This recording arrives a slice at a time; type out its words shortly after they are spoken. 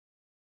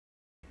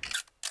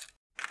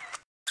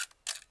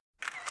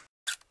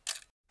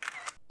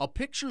A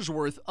picture's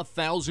worth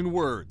 1,000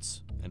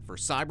 words, and for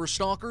cyber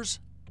stalkers,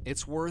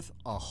 it's worth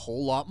a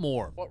whole lot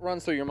more. What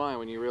runs through your mind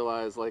when you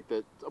realize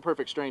that a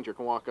perfect stranger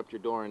can walk up to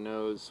your door and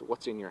knows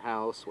what's in your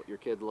house, what your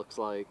kid looks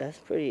like? That's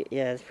pretty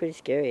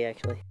scary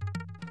actually.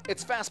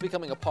 It's fast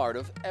becoming a part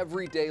of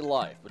everyday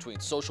life. Between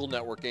social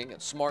networking and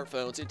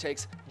smartphones, it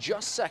takes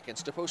just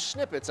seconds to post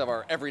snippets of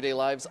our everyday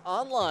lives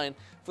online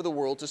for the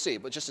world to see.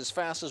 But just as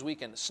fast as we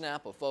can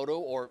snap a photo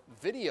or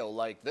video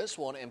like this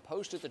one and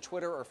post it to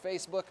Twitter or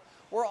Facebook,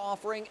 we're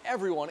offering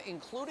everyone,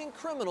 including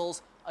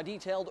criminals, a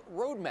detailed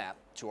roadmap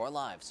to our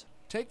lives.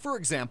 Take, for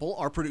example,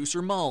 our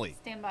producer Molly.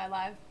 Stand by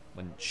live.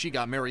 When she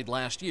got married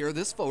last year,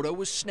 this photo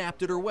was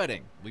snapped at her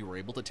wedding. We were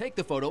able to take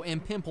the photo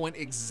and pinpoint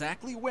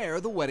exactly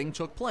where the wedding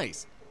took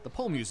place. The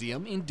Poe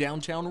Museum in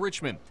downtown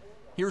Richmond.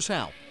 Here's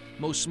how.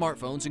 Most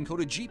smartphones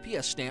encode a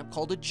GPS stamp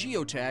called a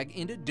geotag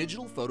into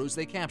digital photos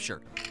they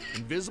capture.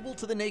 Invisible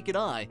to the naked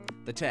eye,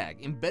 the tag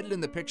embedded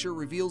in the picture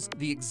reveals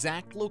the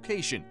exact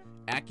location,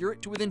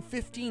 accurate to within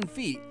 15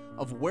 feet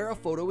of where a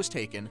photo was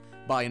taken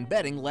by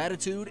embedding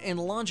latitude and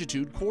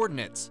longitude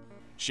coordinates.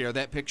 Share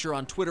that picture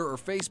on Twitter or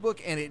Facebook,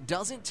 and it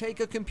doesn't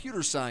take a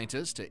computer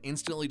scientist to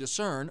instantly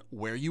discern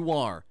where you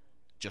are.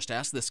 Just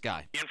ask this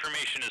guy. The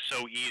information is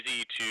so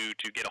easy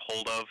to get a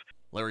hold of.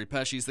 Larry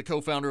Pesce is the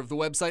co-founder of the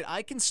website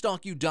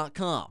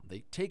ICanStalkYou.com.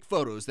 They take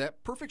photos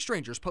that perfect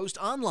strangers post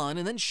online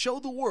and then show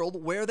the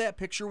world where that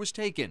picture was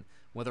taken,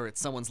 whether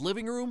it's someone's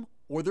living room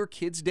or their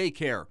kid's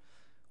daycare.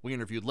 We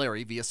interviewed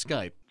Larry via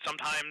Skype.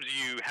 Sometimes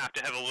you have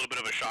to have a little bit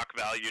of a shock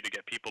value to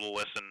get people to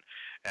listen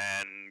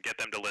and get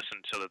them to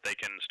listen so that they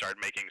can start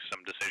making some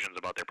decisions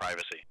about their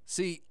privacy.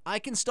 See,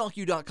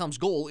 ICanStalkYou.com's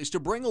goal is to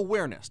bring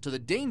awareness to the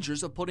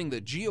dangers of putting the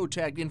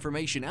geotagged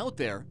information out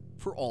there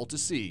for all to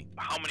see.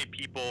 How many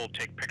people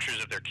take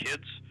pictures of their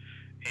kids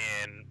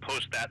and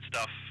post that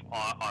stuff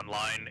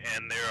online,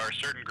 and there are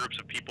certain groups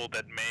of people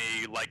that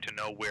may like to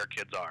know where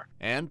kids are.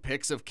 And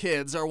pics of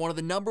kids are one of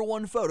the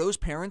 #1 photos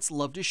parents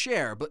love to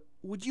share, but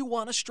would you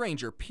want a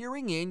stranger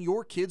peering in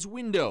your kid's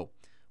window?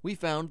 We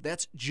found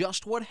that's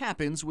just what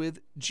happens with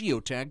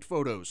geotagged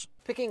photos.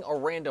 Picking a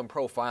random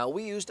profile,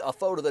 we used a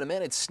photo that a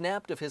man had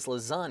snapped of his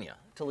lasagna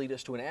to lead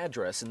us to an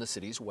address in the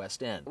city's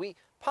West End. We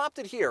popped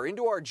it here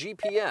into our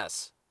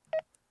GPS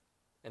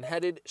and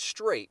headed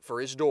straight for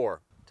his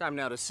door. Time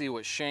now to see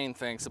what Shane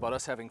thinks about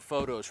us having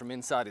photos from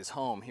inside his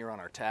home here on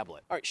our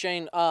tablet. All right,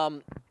 Shane,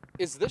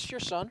 is this your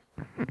son?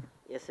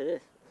 Yes, it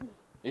is. Are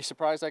you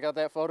surprised I got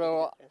that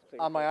photo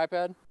on my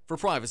iPad? For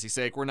privacy's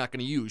sake, we're not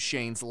going to use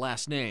Shane's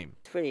last name.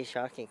 It's pretty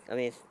shocking. I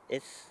mean,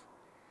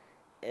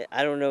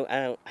 I don't know.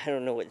 I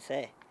don't know what to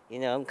say. You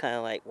know, I'm kind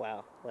of like,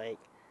 wow, like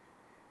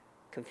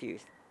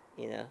confused.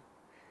 You know,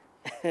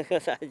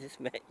 because I just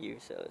met you,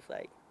 so it's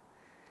like,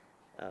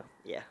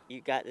 yeah,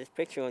 you got this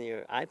picture on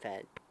your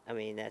iPad. I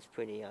mean, that's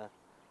pretty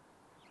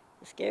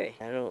scary.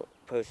 I don't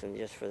post them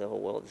just for the whole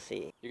world to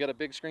see. You got a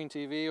big screen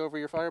TV over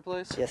your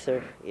fireplace? Yes,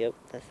 sir. Yep,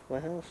 that's my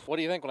house. What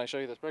do you think when I show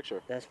you this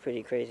picture? That's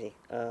pretty crazy.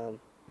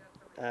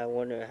 I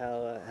wonder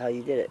how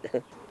you did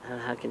it.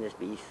 How can this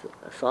be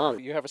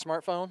solved? You have a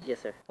smartphone?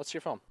 Yes, sir. What's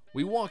your phone?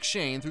 We walk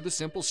Shane through the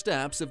simple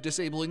steps of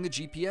disabling the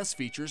GPS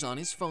features on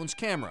his phone's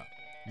camera.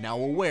 Now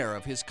aware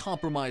of his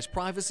compromised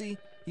privacy,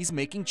 he's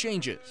making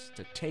changes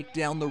to take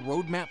down the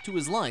roadmap to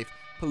his life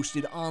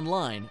posted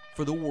online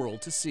for the world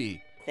to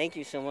see. Thank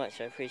you so much.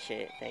 I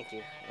appreciate it. Thank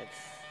you.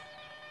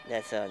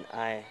 That's an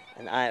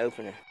eye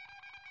opener.